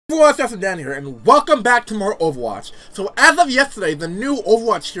Everyone, it's Dan here, and welcome back to more Overwatch. So as of yesterday, the new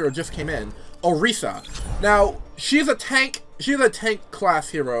Overwatch hero just came in, Orisa. Now, she's a tank class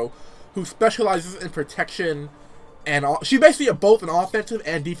hero who specializes in protection, and she's basically both an offensive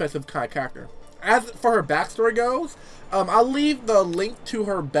and defensive kind of character. As for her backstory goes, I'll leave the link to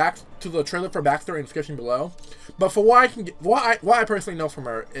the trailer for backstory in the description below. But for what I personally know from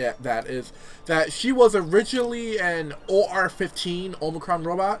her, is that she was originally an OR-15 Omicron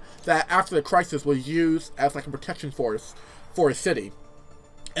robot that after the crisis was used as like a protection force for a city.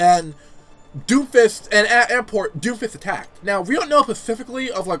 And Doomfist, and at airport, Doomfist attacked. Now, we don't know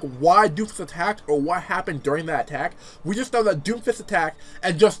specifically of like why Doomfist attacked or what happened during that attack. We just know that Doomfist attacked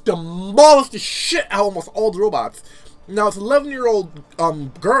and just demolished the shit out of almost all the robots. Now, it's an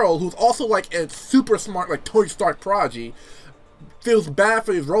 11-year-old girl who's also like a super smart, like Tony Stark prodigy, feels bad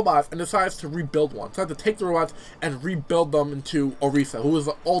for these robots and decides to rebuild one. So, to take the robots and rebuild them into Orisa, who is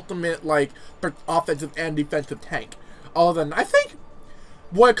the ultimate like offensive and defensive tank. Other than, I think,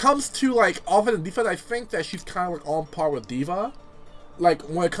 when it comes to like offense and defense, I think that she's kind of like on par with Diva. Like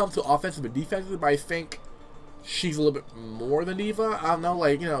when it comes to offensive and defensive, but I think she's a little bit more than Diva. I don't know,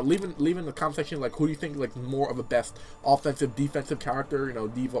 like, you know, leaving the comment section, like, who do you think like more of the best offensive defensive character, you know,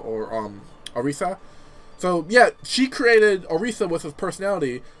 Diva or Orisa? So yeah, she created Orisa with his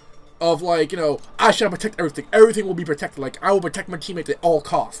personality of like, you know, I shall protect everything. Everything will be protected. Like I will protect my teammates at all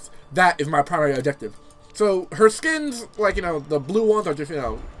costs. That is my primary objective. So, her skins, like, you know, the blue ones are just, you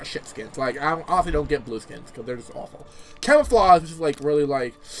know, shit skins. Like, I honestly don't get blue skins, because they're just awful. Camouflage is, like, really,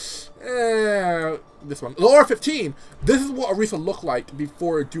 like, this one. The OR-15, this is what Orisa looked like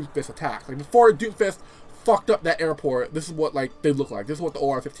before Doomfist attacked. Like, before Doomfist fucked up that airport, this is what, like, they look like. This is what the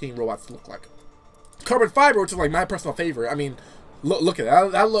OR-15 robots look like. Carbon fiber, which is, like, my personal favorite. I mean, look at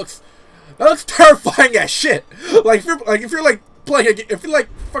that. That looks terrifying as shit. Like, if you're, like,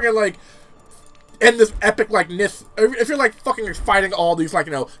 fucking, like, in this epic likeness, if you're like fucking fighting all these like,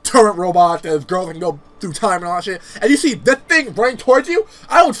 you know, turret robots, there's girls that can go through time and all that shit, and you see that thing running towards you,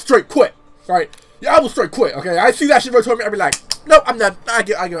 I would straight quit. Right? Yeah, I would straight quit. Okay, I see that shit running towards me, I'd be like, nope, I'm done. I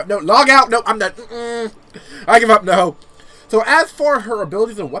give up. No, log out. Nope, I'm done. I give up. No. So as for her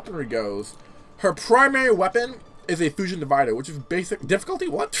abilities and weaponry goes, her primary weapon is a fusion divider, which is basic difficulty.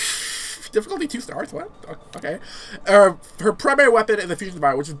 What? Difficulty 2 stars? What? Okay. Her primary weapon is a fusion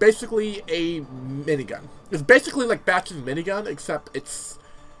divider, which is basically a minigun. It's basically like Bash's minigun, except it's,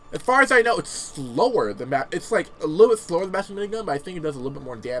 as far as I know, it's slower than that. It's like a little bit slower than Bash's minigun, but I think it does a little bit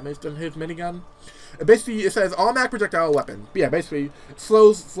more damage than his minigun. Basically, it says automatic projectile weapon. But yeah, basically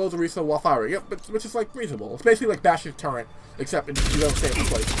slows Orisa while firing. Yep, which is like reasonable. It's basically like Bash's turret, except you don't stay in one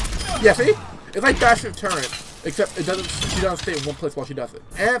place. Yeah, see? It's like Bash's turret. Except she doesn't stay in one place while she does it.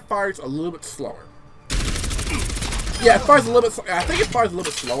 And it fires a little bit slower. Yeah, it fires a little bit, I think it fires a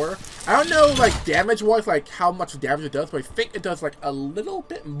little bit slower. I don't know, like, damage-wise, like, how much damage it does, but I think it does, like, a little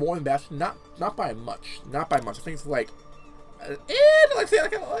bit more than Bash. Not by much. Not by much. I think it's, like, a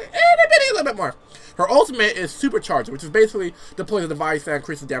little bit more. Her ultimate is Supercharger, which is basically deploys a device that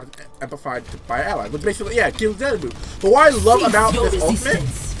increases damage amplified by allies. Which basically, yeah, gives damage boost. But what I love about this ultimate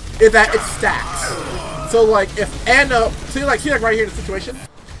is that it stacks. So like if Anna, see like right here in the situation,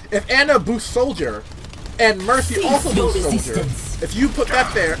 if Anna boosts Soldier and Mercy also boosts Soldier, if you put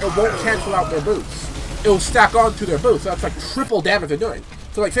that there, it won't cancel out their boosts. It will stack on to their boosts. So that's like triple damage they're doing.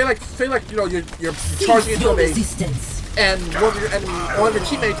 So like say like you know you're charging into a base and one of your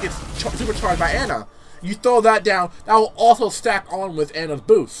teammates gets supercharged by Anna. You throw that down, that will also stack on with Anna's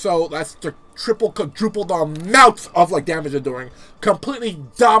boost. So that's the triple, quadruple the amount of like damage they're doing, completely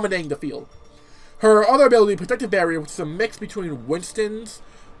dominating the field. Her other ability, Protective Barrier, which is a mix between Winston's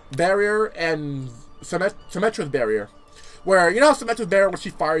Barrier and Symmetra's Barrier. Where, you know Symmetra's Barrier, when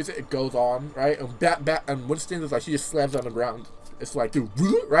she fires it, it goes on, right? And Winston's is like, she just slams it on the ground. It's like, dude,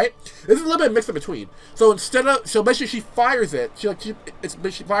 right? This is a little bit of mix in between. So so basically she fires it, she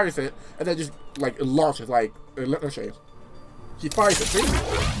fires it, and then just, like, it launches, like, let me show you. She fires it, see?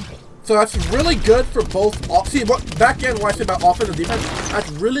 So that's really good for both. See, back again, when I said about offensive and defense,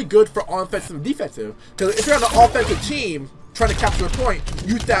 that's really good for offensive and defensive. Because if you're on an offensive team trying to capture a point,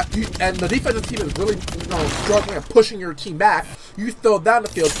 and the defensive team is really, you know, struggling and pushing your team back, you throw that in the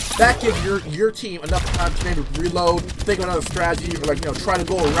field. That gives your team enough time to maybe reload, think of another strategy, or like, you know, try to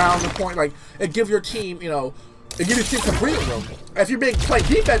go around the point. Like it gives your team, you know, it gives your team some breathing room. If you're being played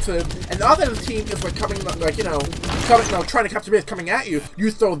defensive, and the offensive team is like coming, like, you know, trying to capture base coming at you,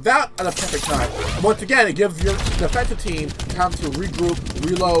 you throw that at a perfect time. And once again, it gives your defensive team time to regroup,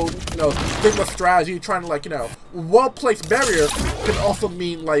 reload, you know, think of a strategy, trying to, like, you know, well-placed barrier can also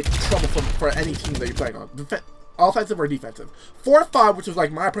mean like trouble for any team that you're playing on. offensive or defensive. Fortify, which is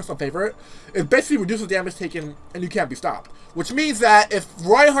like my personal favorite, it basically reduces damage taken and you can't be stopped. Which means that if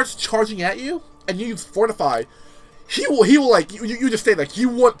Reinhardt's charging at you and you use Fortify, he will like, you just say like, you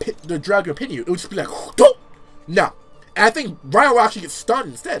want the dragon to pin you. It would just be like, don't. No. And I think Reinhardt will actually get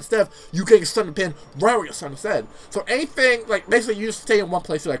stunned instead. Instead of you getting stunned and pinned, Reinhardt will get stunned instead. So anything, like, basically you just stay in one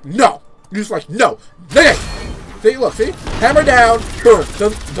place, you're like, no. You're just like, no. Negate. See, look, see? Hammer down, boom.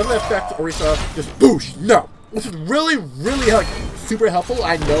 Doesn't affect Orisa, just boosh, no. Which is really, really, like, super helpful.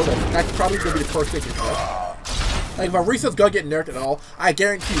 I know that's probably going to be the first thing you nerf. Like, if Orisa's going to get nerfed at all, I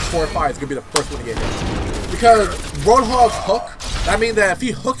guarantee 4 or 5 is going to be the first one to get hit. Because Roadhog's hook, that means that if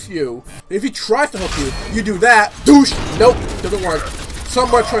he hooks you, if he tries to hook you, you do that, douche, nope, doesn't work.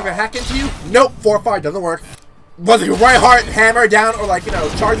 Someone trying to hack into you, nope, 4 or 5 doesn't work. Was it Reinhardt, hammer down, or like, you know,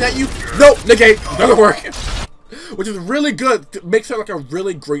 charge at you? Nope, negate, doesn't work. Which is really good, makes her like a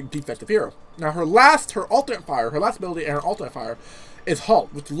really great defensive hero. Now her last ability and her alternate fire is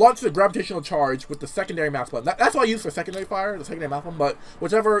Halt, which launches a gravitational charge with the secondary mouse button. That's what I use for secondary fire, the secondary mouse button, but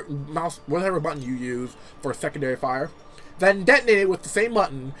whatever button you use for secondary fire, then detonate it with the same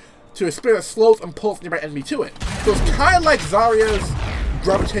button to a spirit that slows and pulls nearby enemy to it. So it's kind of like Zarya's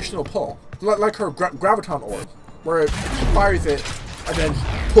gravitational pull, like her graviton orb, where it fires it and then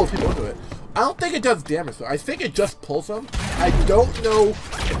pulls people into it. I don't think it does damage though. I think it just pulls them. I don't know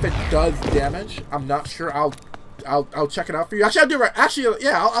if it does damage. I'm not sure. I'll check it out for you. Actually, I'll do it. Actually,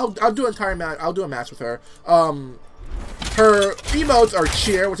 yeah, I'll do an entire match. I'll do a match with her. Her emotes are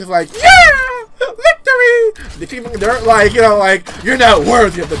cheer, which is like, yeah, victory. They're like, you know, like, you're not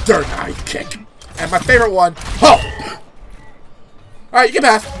worthy of the dirt I kick. And my favorite one, halt. All right, you can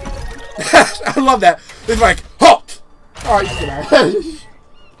pass. I love that. It's like, halt. All right, you can pass.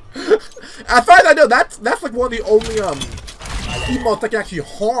 As far as I know, that's like one of the only emotes that can actually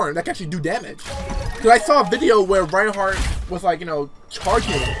harm, that can actually do damage. Because I saw a video where Reinhardt was like, you know,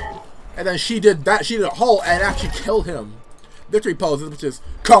 charging, and then she did a halt and actually killed him. Victory poses, which is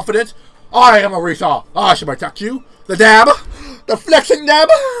confident. I am Orisa. I shall protect you. The dab, the flexing dab,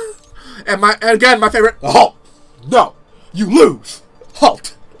 and again my favorite, the halt. No, you lose.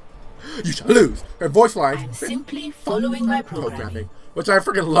 Halt. You shall lose. Her voice line. I'm simply following my programming. Which I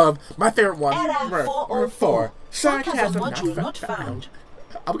freaking love. My favorite one. Error 404. Sarcasm not found.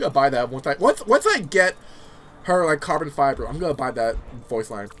 I'm gonna buy that once I get her like carbon fiber. I'm gonna buy that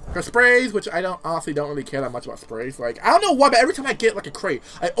voice line. Her sprays, which I honestly don't really care that much about sprays. Like, I don't know why, but every time I get like a crate,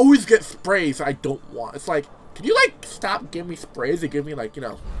 I always get sprays that I don't want. It's like, can you like stop giving me sprays and give me like, you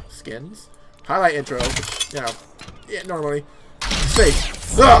know, skins? Highlight intro, which, you know, yeah, normally. Safe.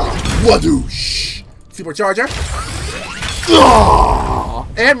 Wadoosh. Supercharger.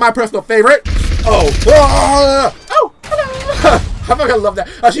 And my personal favorite. Oh, hello. I fucking love that.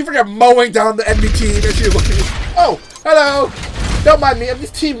 She freaking mowing down the enemy team and she's looking. Oh, hello. Don't mind me. I'm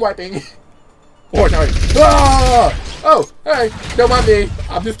just team wiping. Or no. Oh, hey. Don't mind me.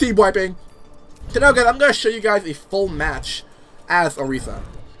 I'm just team wiping. So now, guys, I'm gonna show you guys a full match as Orisa.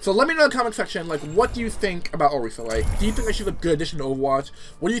 So let me know in the comment section, like, what do you think about Orisa? Like, do you think that she's a good addition to Overwatch?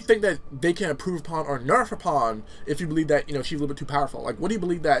 What do you think that they can improve upon or nerf upon if you believe that, you know, she's a little bit too powerful? Like, what do you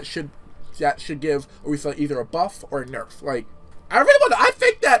believe that should give Orisa either a buff or a nerf? Like, I really want to, I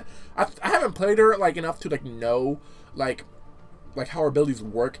think that, I haven't played her, like, enough to, like, know, like how her abilities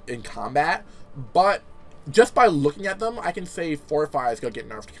work in combat, but just by looking at them, I can say 4 or 5 is going to get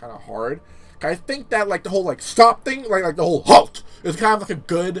nerfed kind of hard. I think that, like, the whole, like, stop thing, like the whole halt is kind of like a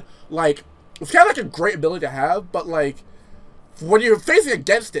good, like, it's kind of like a great ability to have, but, like, when you're facing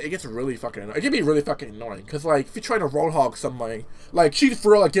against it, it gets really fucking annoying. It can be really fucking annoying, because, like, if you're trying to Roadhog somebody, like, she's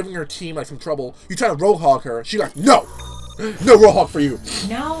for real, like, giving her team, like, some trouble, you try to Roadhog her, she's like, no! No Roadhog for you!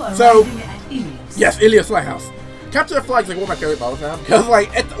 Now so, at Ilias. Yes, Ilias Lighthouse. Capture the Flag is like one of my favorite modes now. Because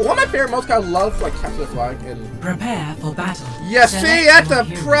like one of my favorite modes, I love like Capture the Flag and prepare for battle. Yeah, see, that's the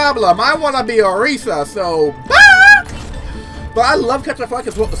problem. I want to be Orisa, so but I love Capture the Flag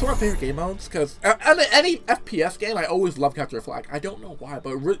because it's one of my favorite game modes. Because any FPS game, I always love Capture the Flag. I don't know why,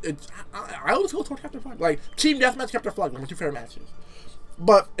 but I always go toward Capture the Flag. Like Team Deathmatch, Capture the Flag, my 2 favorite matches.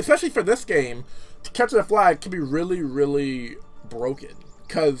 But especially for this game, Capture the Flag can be really, really broken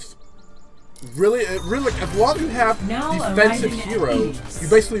because. Really, like, as long as you have defensive heroes, you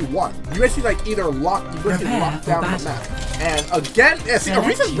basically won. You basically, like, either lock down the map. And again, yeah, see,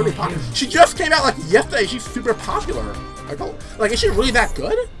 Orisa's really popular. She just came out, like, yesterday. She's super popular. Like, is she really that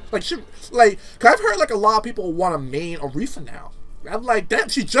good? Like, cause I've heard, like, a lot of people want to main Orisa now. I'm like, damn,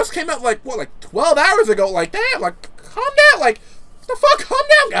 she just came out, like, what, like, 12 hours ago. Like, damn, like, calm down. Like, what the fuck? Calm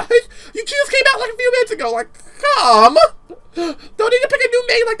down, guys. You just came out, like, a few minutes ago. Like, calm. Don't need to pick a new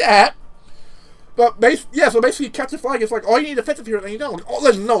main like that. But so basically, capture the flag is like all you need defensive here, and you know,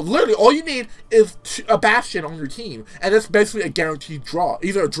 no, literally all you need is a bastion on your team, and it's basically a guaranteed draw,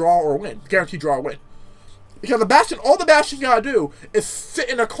 either a draw or a win, guaranteed draw or win. Because the bastion, all the bastion you gotta do is sit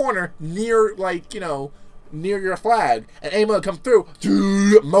in a corner near, like, you know, near your flag, and anyone that comes through,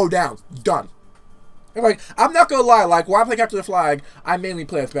 mow down, done. And like, I'm not gonna lie, like, when I play capture the flag, I mainly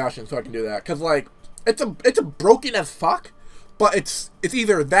play as bastion so I can do that, because like, it's a broken as fuck, but it's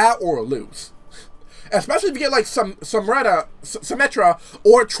either that or lose. Especially if you get like some Symmetra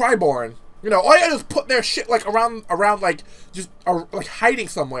or Triborn, you know, all you gotta do is put their shit like around like just like hiding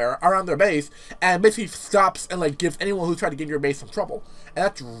somewhere around their base, and basically stops and like gives anyone who's trying to get your base some trouble. And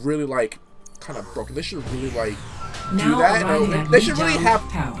that's really like kind of broken. They should really like do that. You know? They should really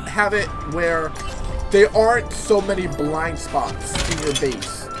have it where there aren't so many blind spots in your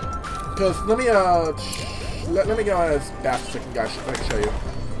base. Because let me go as fast as I can show you.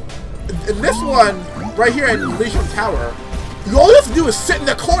 In this one, right here in Legion Tower, all you have to do is sit in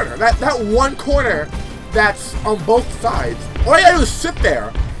the corner. That one corner that's on both sides. All you gotta do is sit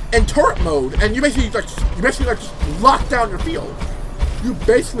there in turret mode, and you basically just lock down your field. You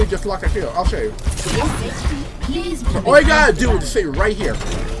basically just lock that field. I'll show you. So all you gotta do is sit right here.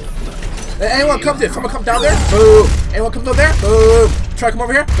 And anyone comes in, someone comes down there, boom. Anyone comes over there, boom. Try to come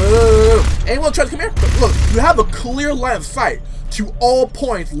over here, boom. Anyone try to come here, look, you have a clear line of sight to all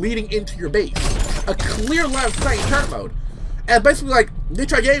points leading into your base. A clear line of sight in turret mode. And basically, like, they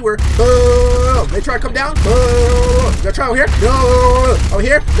try to get anywhere, boom. They try to come down, boom. They try over here, no. Over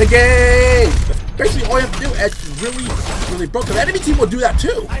here, the game. That's basically all you have to do. It's really, really broken. The enemy team will do that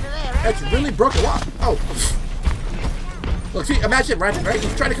too. It's really broken. Wow. Oh. Look, see, imagine, right?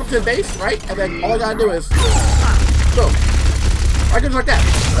 He's trying to come to the base, right? And then all I gotta do is, boom. I can just like that.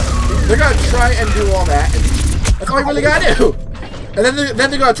 They're gonna try and do all that, and that's all you really gotta do. And then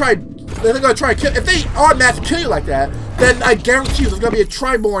they're gonna try. Then they're gonna try and kill. If they are meant to kill you like that, then I guarantee you there's gonna be a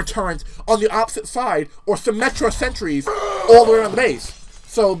Triborn turret on the opposite side, or Symmetra sentries all the way around the base.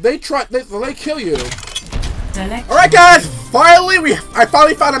 So they kill you. All right, guys. Finally, I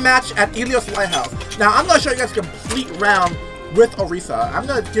finally found a match at Ilios Lighthouse. Now I'm gonna show you guys a complete round with Orisa. I'm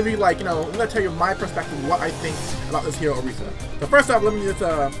gonna give you, like, you know, I'm gonna tell you my perspective, what I think about this hero Orisa. So first off, let me just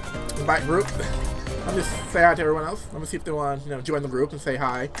invite group. Let me just say hi to everyone else. Let me see if they want, you know, join the group and say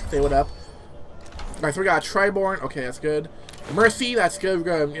hi, say what up. Alright, so we got a Triborn. Okay, that's good. Mercy, that's good.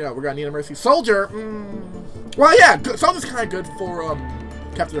 We're gonna need a Mercy. Soldier. Well, yeah, Soldier's kind of good for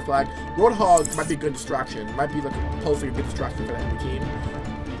capture the flag. Roadhog might be a good distraction. Might be like a good distraction for the enemy team.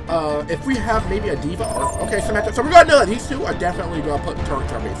 If we have maybe a Diva, okay, so we're gonna know that these two are definitely gonna put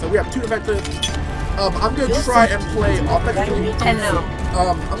turret on base. So we have two defensives. I'm gonna try and play offensively. I'm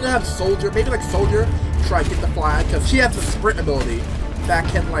gonna have Soldier, maybe like Soldier, try to get the flag, because she has the sprint ability that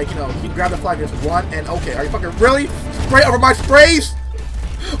can, like, you know, he can grab the flag and just run. And okay, are you fucking really spray over my sprays?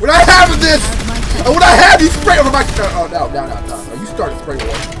 When I have this, and when I have you spray over my, no, you start a spray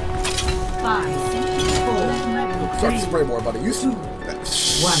war. 5, 4, Start a spray war, buddy. You.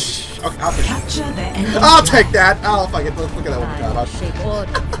 1. Okay, I'll take Capture the enemy. I'll take that. Oh, fuck it. Let's look at that one.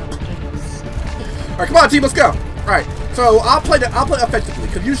 Alright, come on, team, let's go. Alright, so I'll play offensively,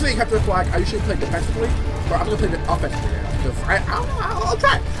 because usually in capture the flag, I usually play defensively, but I'm gonna play offensively now. Because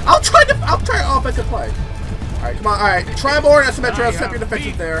I'll try offensive play. Alright, come on. Alright, Triborn and Symmetra, step your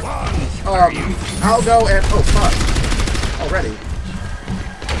defensive there. I'll go and fuck. Already.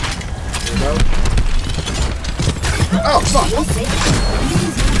 There we go. Oh, fuck.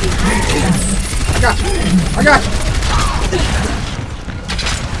 I got you.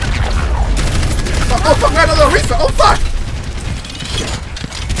 Oh, fuck, I got another Orisa. Oh, fuck.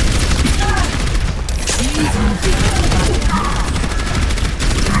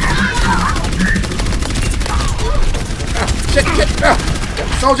 Shit.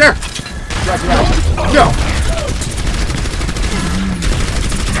 Soldier. Drag you out. No.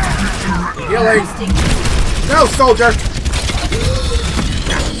 Healing. No, Soldier.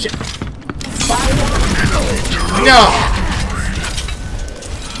 Shit. No.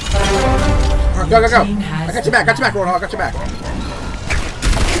 Go. I got your back, Roadhog, I got your back.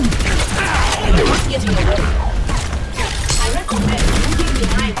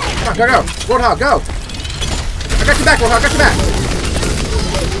 Go. Roadhog, go. I got your back, Roadhog, I got your back.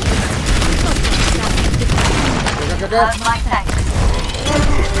 Go.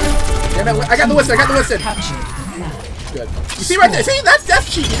 Damn it, I got the Winston, Good. You see right there, see, that's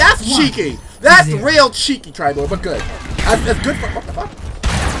cheeky, That's real cheeky, Triborn, but good. That's good for, what the fuck?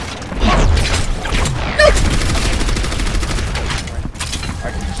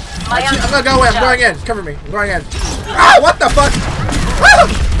 I'm gonna go in. I'm going in. Cover me. I'm going in. Ah! What the fuck? Ah!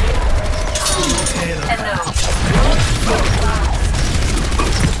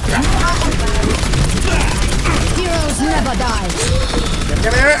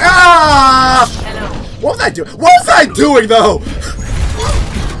 Get here! Ah! What was I doing? What was I doing though?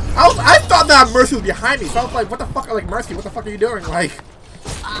 I thought that Mercy was behind me, so I was like, what the fuck? Like, Mercy, what the fuck are you doing? Like,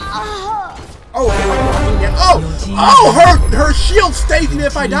 her shield stays even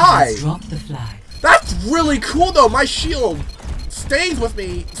if I die. That's really cool though. My shield stays with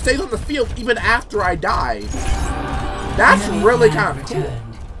me, stays on the field even after I die. That's really kind of cool.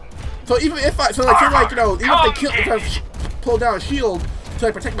 So even if even if they kill, if I pull down a shield to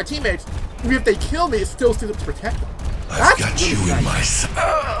like protect my teammates, even if they kill me, it still stays up to protect them. I've got you in my sight.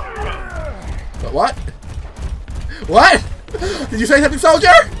 But what? What? Did you say something, soldier?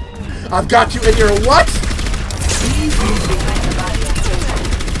 I've got you in your what?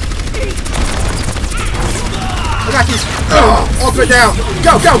 I got you. Ultimate down.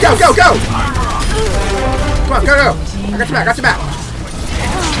 Go, go, go, go, go! Come on, go, go. I got your back, got your back.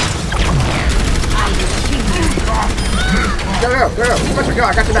 Go, go, go, go. Go, I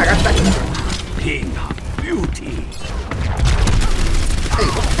got your back, got your back. King of beauty. Hey,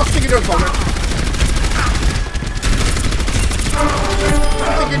 what the fuck are you doing, soldier? What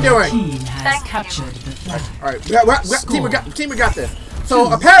do you think you're doing? Alright, team, we got this.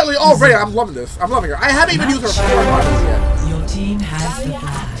 So apparently already I'm loving this. I'm loving her. I haven't even used her 4 times yet. Your team has the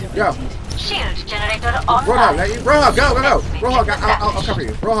flag. Go. Shield generator online. Roadhog, go, go, go. Roadhog, I'll cover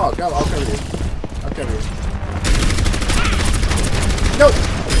you. Roadhog, go, I'll cover you. I'll cover you. No!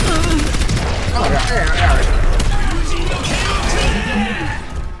 Oh, yeah.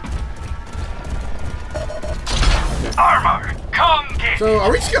 Armor, come get. So are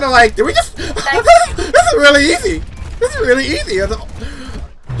we just gonna like? Did we just? This is really easy. This is really easy.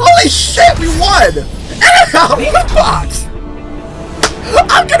 Holy shit, we won! Box.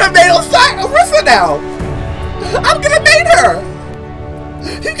 I'm gonna main Orisa now. I'm gonna main her.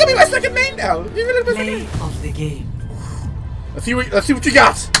 He's gonna be my second main now. He's gonna be my second. Play of the game. Let's see what you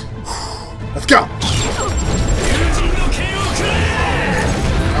got. Let's go.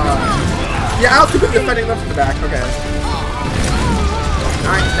 Yeah, I'll keep defending them from the back. Okay.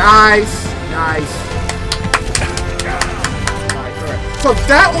 Nice. Alright. So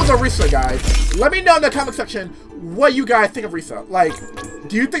that was Orisa, guys. Let me know in the comment section what you guys think of Orisa. Like,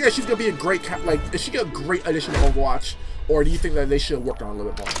 do you think that she's gonna be a great is she a great addition to Overwatch, or do you think that they should have worked on it a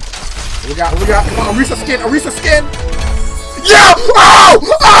little bit more? We got come on, Orisa skin. Yeah!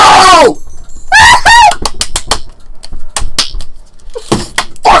 Oh!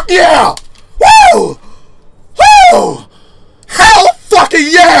 Fuck yeah! Woo! Woo! Hell fucking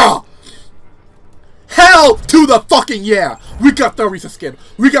yeah! Hell to the fucking yeah! We got the Orisa skin.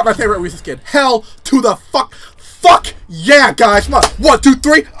 We got my favorite Orisa skin. Hell to the fuck yeah, guys! Come on, 1, 2,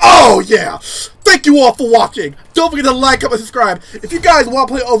 3. Oh yeah! Thank you all for watching. Don't forget to like, comment, subscribe. If you guys want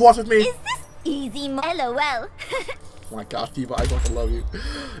to play Overwatch with me, Is this easy? LOL. oh my God, Diva, I fucking love you,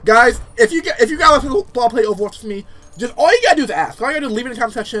 guys. If you guys want to play Overwatch with me, just all you gotta do is ask. All you gotta do is leave it in the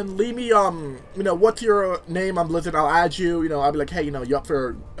comment section. Leave me what's your name on Blizzard. I'll add you. I'll be like, hey, you up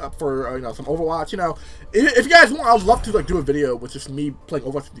for some Overwatch. If you guys want, I would love to like do a video with just me playing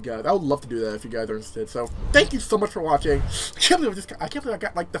Overwatch with you guys. I would love to do that if you guys are interested. So thank you so much for watching. I can't believe I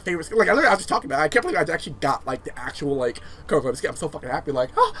got like the favorite skin. Like I was just talking about it. I can't believe I actually got like the actual like Coco skin. I'm so fucking happy. Like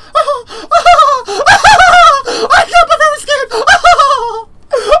I got my favorite skin.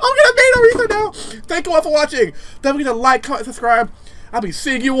 I'm gonna main Orisa now. Thank you all for watching. Don't forget to like, comment, subscribe. I'll be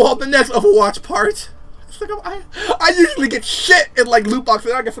seeing you all in the next Overwatch part. It's like I usually get shit in like loot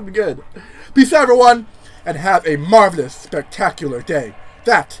boxes. I get something good. Peace out, everyone, and have a marvelous, spectacular day.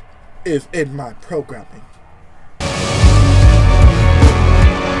 That is in my programming.